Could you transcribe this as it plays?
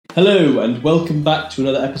Hello and welcome back to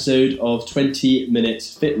another episode of 20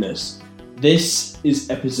 Minutes Fitness. This is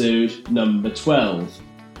episode number 12.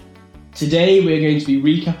 Today we're going to be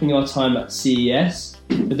recapping our time at CES.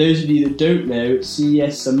 For those of you that don't know,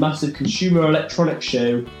 CES is a massive consumer electronics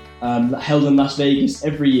show held in Las Vegas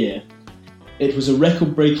every year. It was a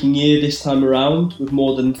record-breaking year this time around, with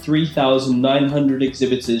more than 3,900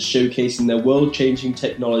 exhibitors showcasing their world-changing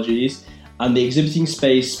technologies, and the exhibiting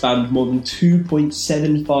space spanned more than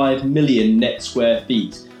 2.75 million net square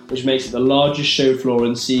feet, which makes it the largest show floor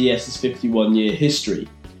in CES's 51-year history.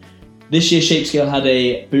 This year, Shapescale had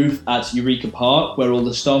a booth at Eureka Park, where all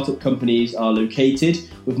the startup companies are located,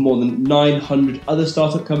 with more than 900 other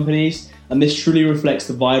startup companies, and this truly reflects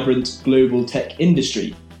the vibrant global tech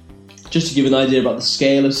industry. Just to give an idea about the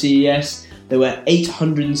scale of CES, there were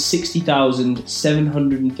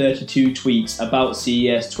 860,732 tweets about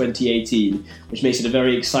CES 2018, which makes it a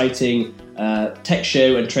very exciting tech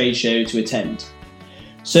show and trade show to attend.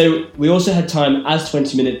 So we also had time as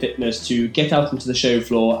 20 Minute Fitness to get out into the show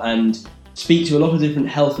floor and speak to a lot of different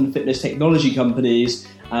health and fitness technology companies,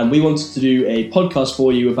 and we wanted to do a podcast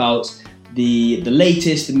for you about the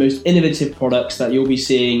latest and most innovative products that you'll be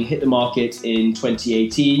seeing hit the market in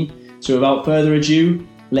 2018. So without further ado,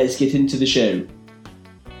 let's get into the show.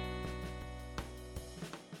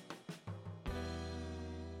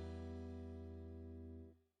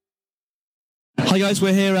 Hi guys,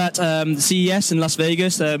 we're here at the CES in Las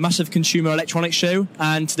Vegas, a massive consumer electronics show,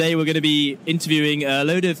 and today we're going to be interviewing a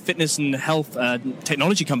load of fitness and health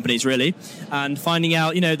technology companies really, and finding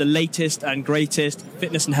out, the latest and greatest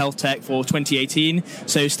fitness and health tech for 2018.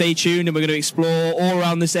 So stay tuned and we're going to explore all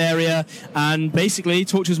around this area and basically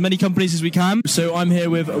talk to as many companies as we can. So I'm here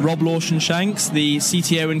with Rob Lawson-Shanks, the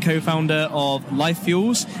CTO and co-founder of Life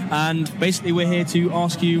Fuels, and basically we're here to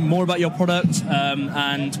ask you more about your product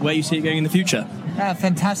and where you see it going in the future.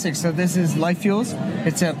 Fantastic. So this is Life Fuels.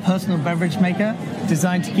 It's a personal beverage maker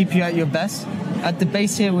designed to keep you at your best. At the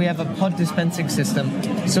base here, we have a pod dispensing system.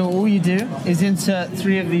 So all you do is insert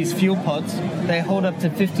 3 of these fuel pods. They hold up to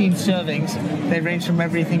 15 servings. They range from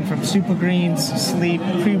everything from super greens, sleep,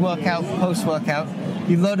 pre-workout, post-workout.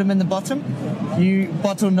 You load them in the bottom.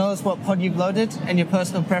 Bottle knows what pod you've loaded and your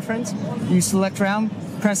personal preference. You select round,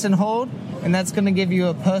 press and hold, and that's going to give you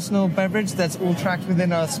a personal beverage that's all tracked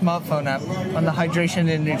within our smartphone app on the hydration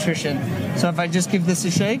and nutrition. So if I just give this a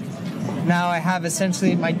shake, now I have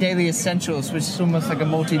essentially my daily essentials, which is almost like a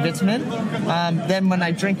multivitamin. Then when I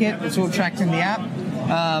drink it, it's all tracked in the app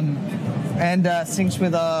and syncs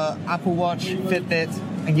with our Apple Watch, Fitbit,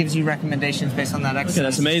 and gives you recommendations based on that exercise. Okay,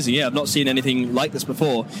 that's amazing. Yeah, I've not seen anything like this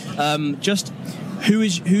before. Who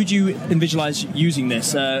do you envisage using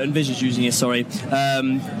this? Are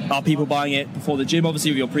people buying it before the gym,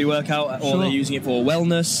 obviously, with your pre-workout, or Sure. they're using it for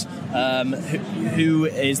wellness? Who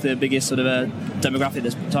is the biggest sort of demographic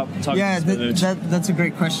that's targeted? Yeah, that's a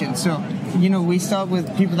great question. So, we start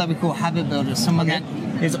with people that we call habit builders, someone that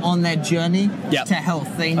is on their journey to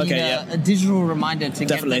health. They need a digital reminder to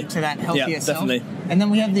get them to that healthier self. Definitely. And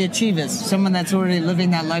then we have the achievers, someone that's already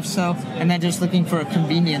living that lifestyle and they're just looking for a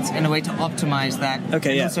convenience and a way to optimize that.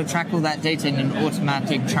 Also track all that data in an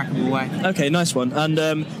automatic, trackable way. Okay, nice one. And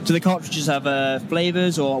do the cartridges have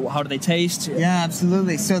flavors, or how do they taste? Yeah,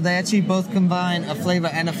 absolutely. So they actually both combine a flavor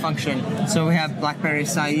and a function. So we have blackberry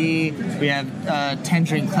acai, we have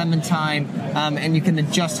tangerine clementine, and you can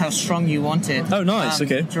adjust how strong you want it. Oh, nice.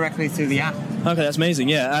 Okay. Directly through the app. Okay, that's amazing.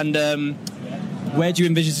 Yeah, and where do you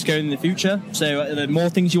envision this going in the future? So are there more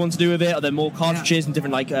things you want to do with it? Are there more cartridges and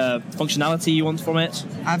different functionality you want from it?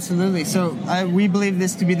 Absolutely. So we believe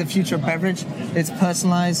this to be the future of beverage. It's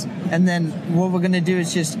personalized, and then what we're going to do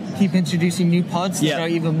is just keep introducing new pods that are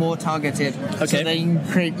even more targeted. Okay. So they can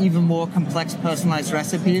create even more complex personalized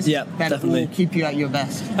recipes that definitely will keep you at your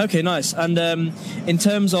best. Okay, nice. And in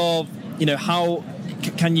terms of, how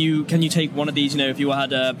can you take one of these, if you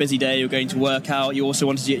had a busy day, you're going to work out, you also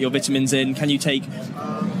wanted to get your vitamins in, can you take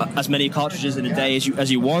as many cartridges in a day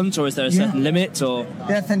as you want, or is there a certain limit? Or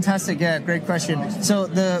fantastic. Great question. So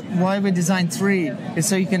why we designed 3 is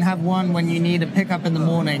so you can have one when you need a pickup in the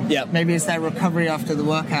morning. Maybe it's that recovery after the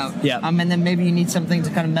workout. And then maybe you need something to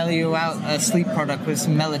kind of mellow you out, a sleep product with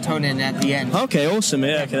some melatonin at the end. Okay, awesome.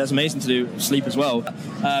 Okay, that's amazing to do sleep as well.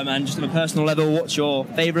 And just on a personal level, what's your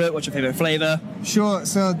favorite flavor? Sure.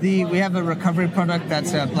 So we have a recovery product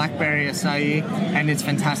that's a blackberry acai, and it's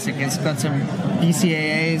fantastic. It's got some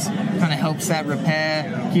BCAAs days, kind of helps that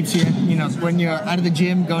repair, keeps you, when you're out of the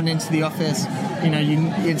gym, going into the office,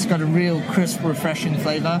 it's got a real crisp, refreshing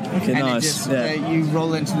flavour. Okay, and nice. You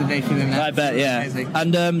roll into the day feeling that. I bet, yeah. Amazing.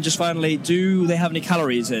 And just finally, do they have any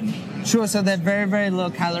calories in? Sure, so they're very, very low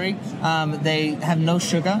calorie. They have no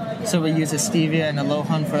sugar, so we use a stevia and a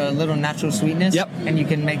lohan for a little natural sweetness. Yep. And you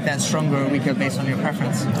can make that stronger or weaker based on your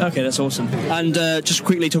preference. Okay, that's awesome. And just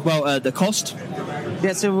quickly talk about the cost.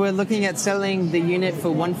 Yeah, so we're looking at selling the unit for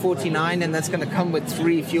 $149, and that's going to come with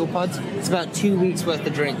 3 fuel pods. It's about 2 weeks worth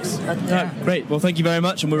of drinks. Yeah. Great. Well, thank you very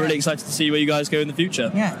much, and we're really excited to see where you guys go in the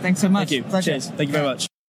future. Yeah, thanks so much. Thank you. Pleasure. Cheers. Thank you very much.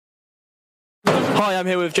 Hi, I'm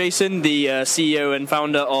here with Jason, the CEO and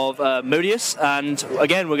founder of Modius, and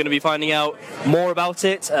again, we're going to be finding out more about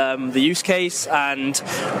it, the use case, and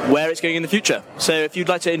where it's going in the future. So, if you'd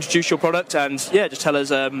like to introduce your product and just tell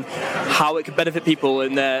us how it can benefit people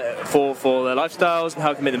in for their lifestyles and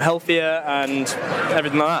how it can make them healthier and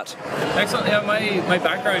everything like that. Excellent. Yeah, my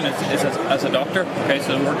background is as a doctor. Okay,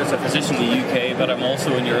 so I work as a physician in the UK, but I'm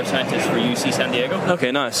also a neuroscientist for UC San Diego.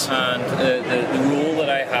 Okay, nice. And the role that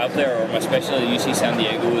I have there, or my specialty at UC San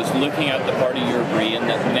Diego, is looking at the part of your brain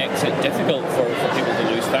that makes it difficult for people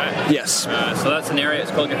to lose fat. Yes. So that's an area,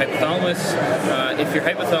 it's called your hypothalamus. If your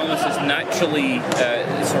hypothalamus is naturally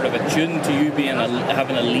sort of attuned to you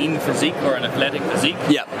having a lean physique or an athletic physique,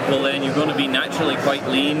 well then you're going to be naturally quite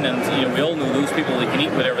lean, and we all know those people, they can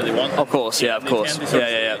eat whatever they want. Of course, yeah, of course.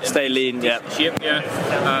 Yeah. Stay lean, shape,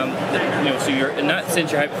 so you're, in that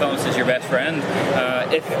sense, your hypothalamus is your best friend.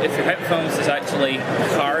 If your hypothalamus is actually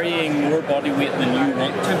carrying more body weight than you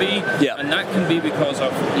want to be, and that can be because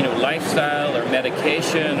of lifestyle or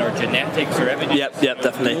medication or genetics or everything.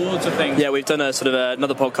 Definitely. Loads of things. Yeah, we've done a sort of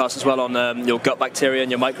another podcast as well on your gut bacteria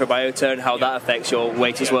and your microbiota and how that affects your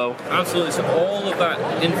weight as well. Absolutely. So all of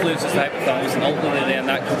that influences the hypothalamus, and ultimately then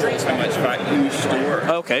that controls how much fat you store.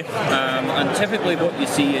 Okay. And typically what you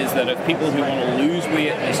see is that if people who want to lose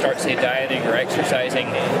weight and they start, say, dieting or exercising,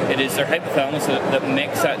 it is their hypothalamus that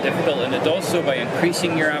makes that difficult, and it does so by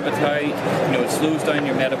increasing your appetite. It slows down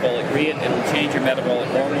your metabolic rate, it will change your metabolic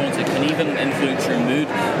hormones, it can even influence your mood,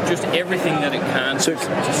 just everything that it can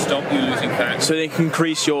to stop you losing fat. So they can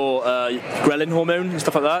increase your ghrelin hormone and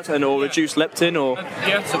stuff like that, or reduce leptin, or...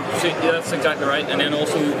 That's exactly right. And then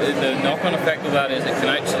also the knock-on effect of that is it can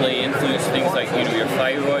actually influence things like your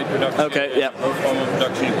thyroid production, growth hormone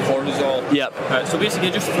production, your cortisol. So basically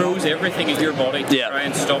it just throws everything at your body to try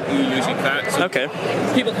and stop you losing fat. So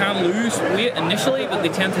people can lose weight initially, but they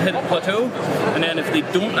tend to hit a plateau, and then if they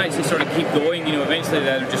don't actually sort of keep going, eventually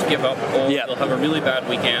they'll just give up, or they'll have a really bad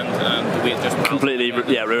weekend and the weight just completely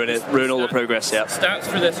ruin all the progress. Stats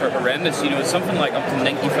for this are horrendous. Something like up to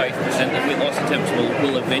 95% of weight loss attempts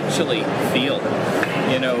will eventually fail.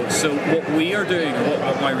 So what we are doing,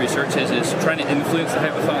 what my research is trying to influence the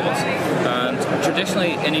hypothalamus. And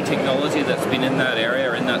traditionally, any technology that's been in that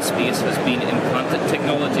area or in that space has been implanted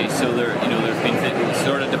technology. So there's been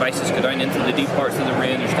sort of devices go down into the deep parts of the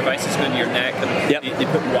brain. There's devices go in your neck, and they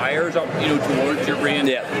put wires up, towards your brain.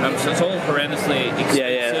 So it's all horrendously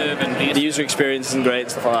expensive and basic. The user experience isn't great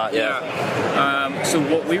and stuff like that. So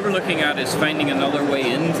what we were looking at is finding another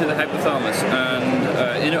way into the hypothalamus,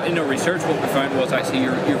 and in our research, what we found was actually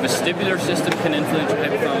your vestibular system can influence your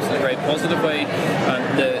hypothalamus in a very positive way.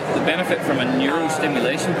 And the benefit from a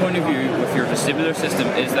neurostimulation point of view with your vestibular system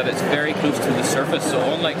is that it's very close to the surface. So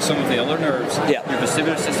unlike some of the other nerves, your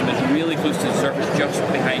vestibular system is really close to the surface, just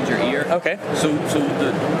behind your ear. Okay. So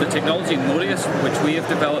the technology Modius, which we have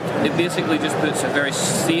developed, it basically just puts a very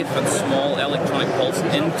safe and small electronic pulse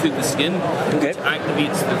into the skin, which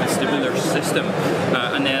activates the vestibular system,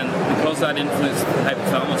 and then because that influences the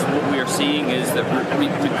hypothalamus, what we are seeing is that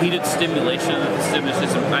repeated stimulation of the vestibular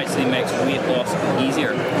system actually makes weight loss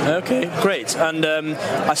easier. Okay, great. And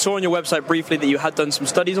I saw on your website briefly that you had done some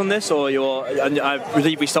studies on this, and I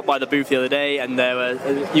believe we stopped by the booth the other day, and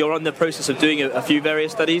you're on the process of doing a few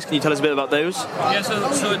various studies. Can you tell us a bit about those? Yeah, so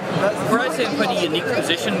we're actually in quite a unique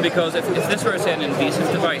position, because if this were an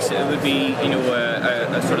invasive device, it would be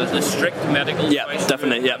a sort of a strict medical device.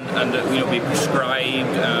 Definitely, and be prescribed,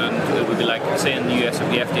 and it would be like, say in the US, it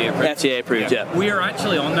would be FDA approved. FDA approved, We are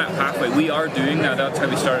actually on that pathway. We are doing that. That's how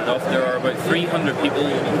we started off. There are about 300 people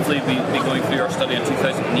hopefully be going through our study in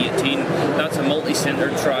 2018. That's a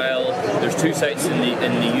multi-centered trial. There's 2 sites in the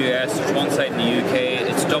US, there's 1 site in the UK.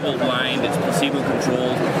 it's double-blind, it's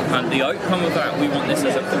placebo-controlled, and the outcome of that, we want this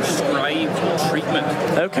as a prescribed treatment.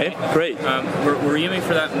 Okay, great. We're aiming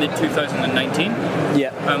for that mid-2019.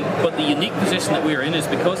 Yeah. But the unique position that we're in is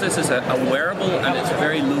because this is a wearable and it's a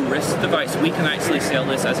very low-risk device, we can actually sell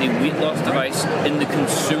this as a weight loss device in the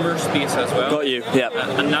consumer space as well. Got you, yeah.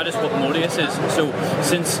 And that is what Modius is. So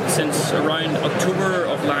since around October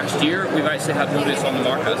of last year, we've actually had Modius on the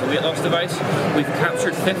market as a weight loss device. We've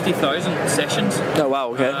captured 50,000 sessions. Oh, wow,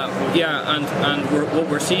 okay. And what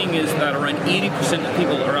we're seeing is that around 80% of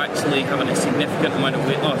people are actually having a significant amount of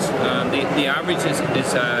weight loss. The average is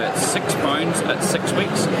 £6 at 6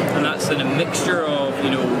 weeks, and that's in a mixture of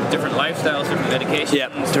different lifestyles, different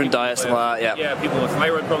medications, different diets, stuff like that. Yeah, people with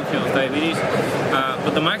thyroid problems, people with diabetes.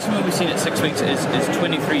 But the maximum we've seen at 6 weeks is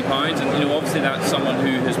 £23, and obviously that's someone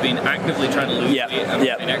who has been actively trying to lose weight and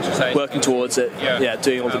been exercising, working towards it.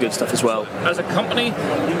 Doing all the good stuff as well. As a company,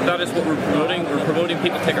 that is what we're promoting. We're promoting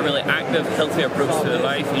people to take a really active, healthy approach to their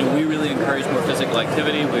life. We really encourage more physical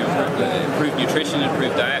activity. We improve nutrition,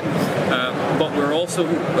 improve diet. But we're also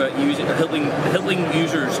helping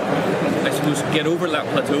users, I suppose, get over that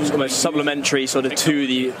plateau. It's almost supplementary, sort of to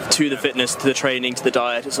the fitness, to the training, to the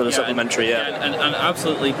diet. It's sort of supplementary, and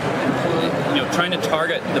absolutely, trying to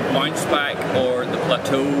target the bounce back or the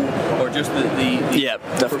plateau or just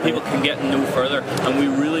where people can get no further. And we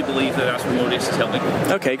really believe that that's what Modius is helping.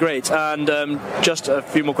 Okay, great. And just a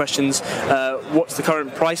few more questions. What's the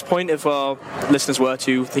current price point if our listeners were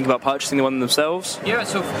to think about purchasing the one themselves? Yeah,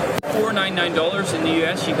 so $499 in the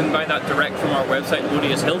US. You can buy that direct from our website,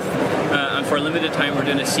 Modius Health. And for a limited time, we're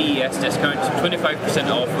doing a CES discount, 25%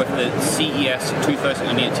 off with the CES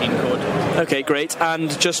 2018 code. Okay, great.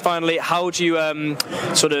 And just finally, how do you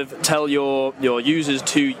sort of tell your users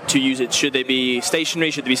to use it? Should they be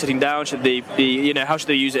stationary? Should they be sitting down? Should they be, how should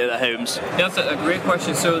they use it at their homes? Yeah, that's a great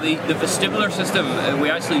question. So the vestibular system, we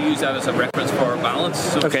actually use that as a reference for our balance.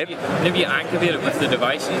 So if you activate it with the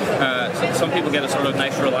device, some people get a sort of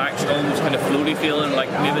nice, relaxed, almost kind of floaty feeling, like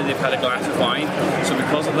maybe they've had a glass of wine. So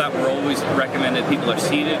because of that, we're always recommended people are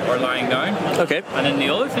seated or lying down. Okay. And then the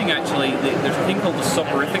other thing, actually, there's a thing called the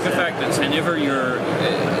soporific effect. It's whenever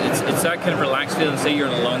it's that kind of relaxed feeling. Say you're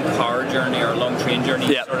on a long car journey or a long train journey,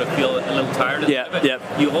 you sort of feel a little tired.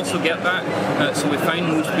 You also get that. So we find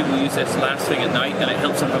most people use this last thing at night, and it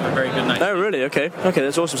helps them have a very good night. Oh, really? Okay,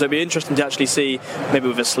 that's awesome. So it'd be interesting to actually see, maybe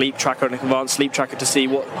with a sleep tracker and an advanced sleep tracker, to see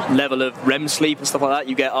what level of REM sleep and stuff like that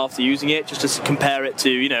you get after using it, just to compare it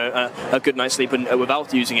to a good night's sleep and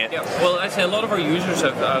without using it. Yeah. Well, I'd say a lot of our users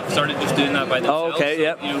have started just doing that by themselves. Oh, okay,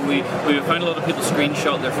 yeah. We find a lot of people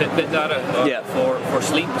screenshot their Fitbit data for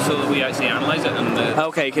sleep, so that we actually analyse it,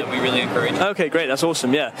 and we really encourage it. Okay, great, that's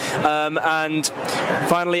awesome, yeah. And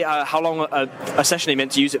finally, how long a session are you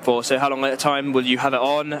meant to use it for? So how long at a time will you have it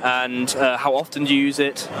on, and how often do you use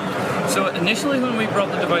it? So initially, when we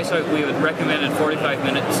brought the device out, we would recommend 45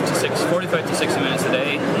 to 60 minutes a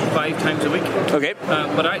day, 5 times a week. Okay.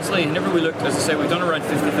 But actually, whenever we looked, as I say, we've done around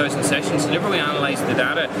 50,000 sessions. Whenever we analysed the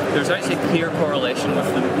data, there's actually a clear correlation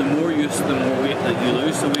with the more use, the more weight that you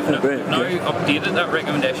lose. So we've now updated that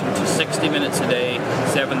recommendation to 60 minutes a day,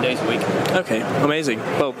 7 days a week. Okay, amazing.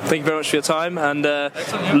 Well, thank you very much for your time, and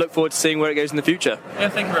look forward to seeing where it goes in the future. Yeah,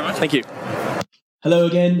 thank you very much. Thank you. Hello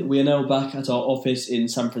again, we are now back at our office in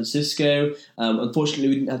San Francisco. Unfortunately,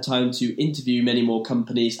 we didn't have time to interview many more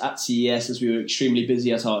companies at CES as we were extremely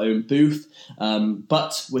busy at our own booth.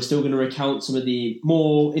 But we're still going to recount some of the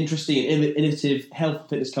more interesting and innovative health and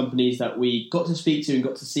fitness companies that we got to speak to and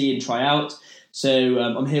got to see and try out. So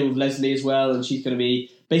I'm here with Leslie as well, and she's going to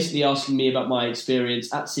be basically asking me about my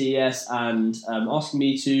experience at CES and asking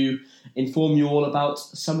me to inform you all about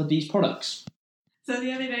some of these products. So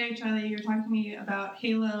the other day, Charlie, you were talking to me about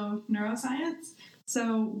Halo Neuroscience.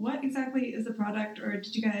 So what exactly is the product, or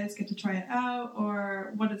did you guys get to try it out,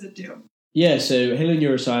 or what does it do? Yeah, so Halo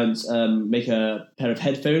Neuroscience make a pair of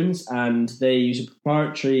headphones, and they use a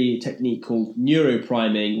proprietary technique called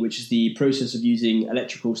neuropriming, which is the process of using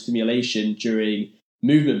electrical stimulation during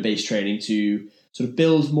movement-based training to sort of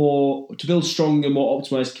build stronger, more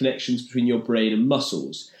optimized connections between your brain and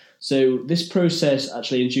muscles. So this process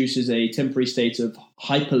actually induces a temporary state of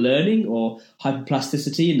hyperlearning or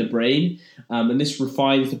hyperplasticity in the brain, and this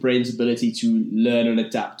refines the brain's ability to learn and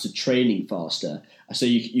adapt to training faster. So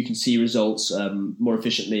you can see results more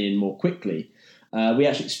efficiently and more quickly. We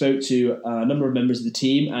actually spoke to a number of members of the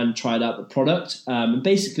team and tried out the product. And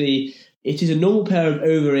basically, it is a normal pair of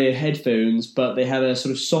over-ear headphones, but they have a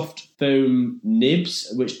sort of soft foam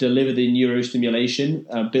nibs which deliver the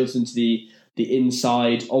neurostimulation built into the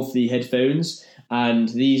inside of the headphones, And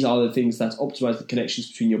these are the things that optimize the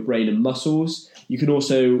connections between your brain and muscles. You can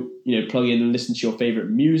also, plug in and listen to your favorite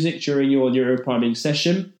music during your neuropriming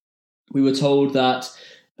session. We were told that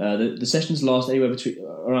the sessions last anywhere between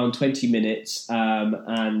around 20 minutes,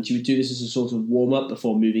 and you would do this as a sort of warm-up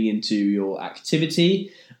before moving into your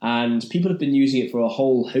activity. And people have been using it for a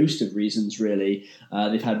whole host of reasons, really.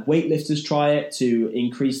 They've had weightlifters try it to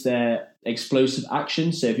increase their explosive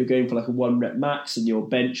action. So if you're going for like a 1 rep max in your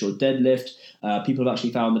bench or deadlift, people have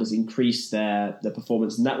actually found that it's increased their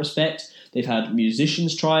performance in that respect. They've had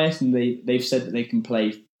musicians try it, and they've said that they can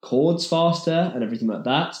play chords faster and everything like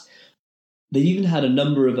that. They've even had a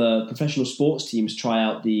number of professional sports teams try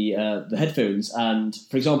out the headphones. And,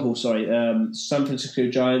 for example, San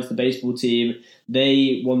Francisco Giants, the baseball team,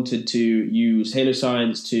 they wanted to use Halo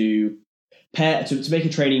Science to make a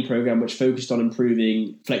training program which focused on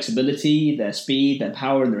improving flexibility, their speed, their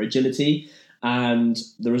power, and their agility. And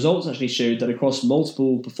the results actually showed that across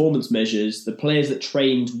multiple performance measures, the players that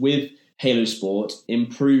trained with Halo Sport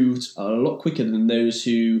improved a lot quicker than those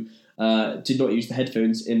who did not use the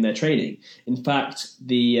headphones in their training. In fact,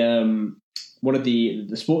 one of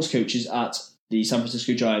the sports coaches at the San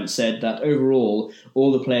Francisco Giants said that overall,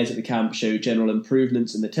 all the players at the camp showed general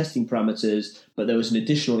improvements in the testing parameters, but there was an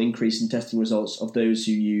additional increase in testing results of those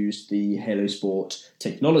who used the Halo Sport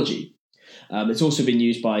technology. It's also been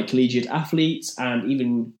used by collegiate athletes and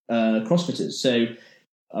even CrossFitters. So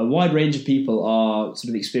a wide range of people are sort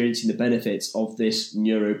of experiencing the benefits of this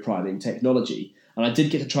neuropriming technology. And I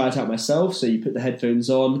did get to try it out myself. So you put the headphones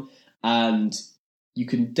on and you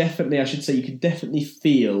can definitely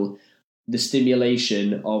feel the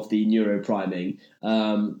stimulation of the neuropriming.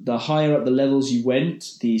 The higher up the levels you went,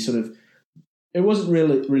 it wasn't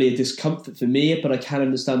really a discomfort for me, but I can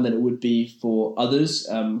understand that it would be for others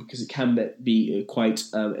because it can be quite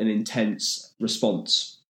an intense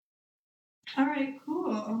response. All right,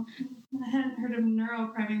 cool. I hadn't heard of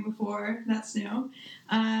neuropriming before. That's new.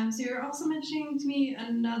 So you're also mentioning to me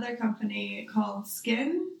another company called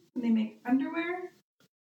Skin, and they make underwear.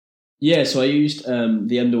 Yeah, so I used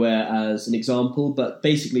the underwear as an example, but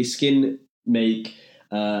basically Skin make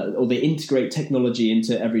they integrate technology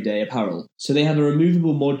into everyday apparel. So they have a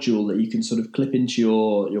removable module that you can sort of clip into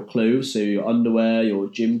your clothes, so your underwear, your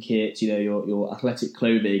gym kit, your athletic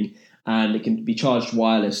clothing, and it can be charged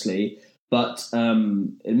wirelessly. But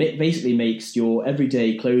it basically makes your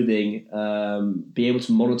everyday clothing be able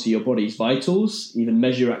to monitor your body's vitals, even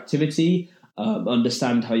measure activity,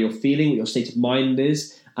 understand how you're feeling, what your state of mind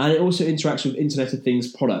is. And it also interacts with Internet of Things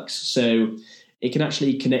products. So it can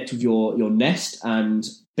actually connect with your Nest and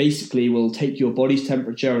basically will take your body's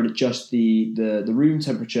temperature and adjust the room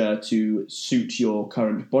temperature to suit your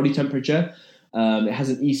current body temperature. It has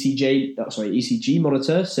an ECG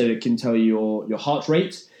monitor, so it can tell you your heart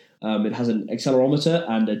rate. It has an accelerometer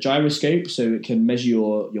and a gyroscope, so it can measure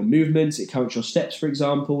your movements. It counts your steps, for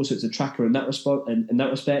example, so it's a tracker in that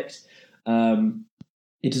respect.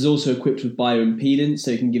 It is also equipped with bioimpedance,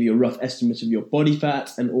 so it can give you a rough estimate of your body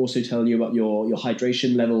fat and also tell you about your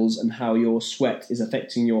hydration levels and how your sweat is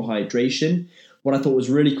affecting your hydration. What I thought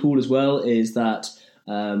was really cool as well is that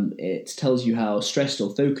it tells you how stressed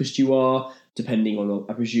or focused you are, depending on,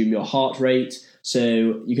 I presume, your heart rate.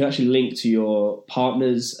 So you can actually link to your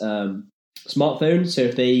partner's smartphone. So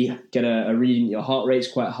if they get a reading that your heart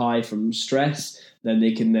rate's quite high from stress, then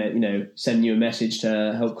they can send you a message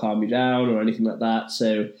to help calm you down or anything like that.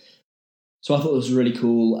 So I thought it was really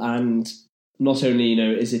cool. And not only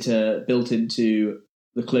is it built into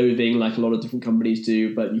the clothing like a lot of different companies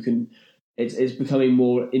do, but it's becoming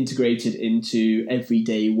more integrated into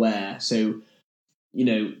everyday wear. So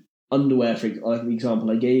underwear, for like the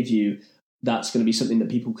example I gave you, that's going to be something that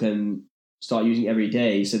people can start using every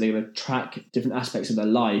day. So they're going to track different aspects of their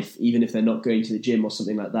life, even if they're not going to the gym or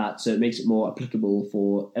something like that. So it makes it more applicable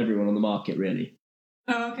for everyone on the market, really.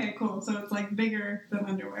 Oh, okay, cool. So it's like bigger than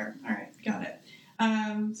underwear. All right, got it.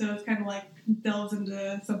 So it's kind of like delves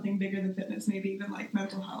into something bigger than fitness, maybe even like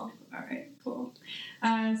mental health. All right, cool.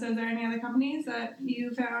 So is there any other companies that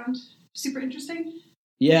you found super interesting?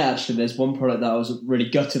 Yeah, actually, there's one product that I was really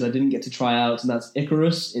gutted I didn't get to try out, and that's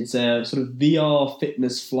Icarus. It's a sort of VR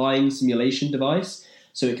fitness flying simulation device.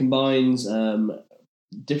 So it combines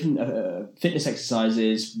different fitness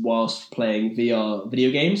exercises whilst playing VR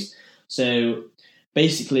video games. So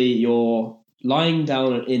basically, you're lying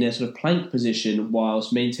down in a sort of plank position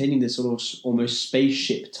whilst maintaining this sort of almost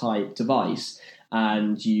spaceship type device,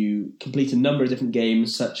 and you complete a number of different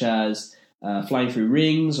games such as flying through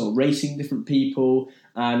rings or racing different people,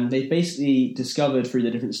 And they've basically discovered through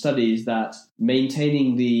the different studies that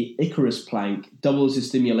maintaining the Icarus plank doubles the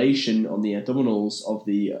stimulation on the abdominals of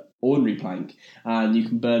the ordinary plank, and you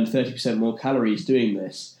can burn 30% more calories doing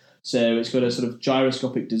this. So it's got a sort of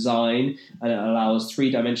gyroscopic design, and it allows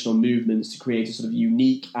three-dimensional movements to create a sort of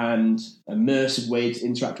unique and immersive way to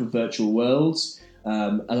interact with virtual worlds.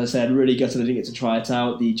 As I said, really gutted I didn't get to try it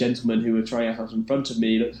out. The gentlemen who were trying it out in front of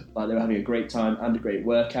me looked like they were having a great time and a great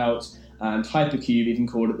workout. And Hypercube even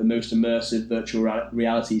called it the most immersive virtual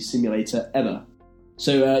reality simulator ever.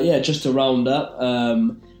 So just to round up,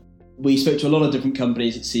 we spoke to a lot of different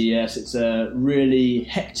companies at CES. It's a really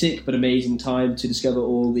hectic but amazing time to discover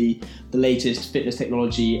all the latest fitness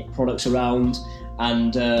technology products around.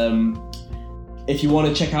 And if you want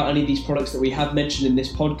to check out any of these products that we have mentioned in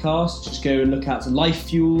this podcast, just go and look at Life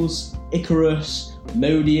Fuels, Icarus,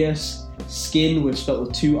 Modius, Skin, we've spelled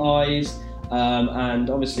with 2 I's, and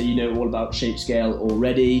obviously you know all about ShapeScale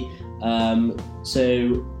already.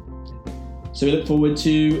 So we look forward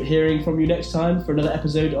to hearing from you next time for another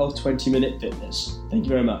episode of 20 Minute Fitness. Thank you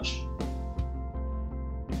very much.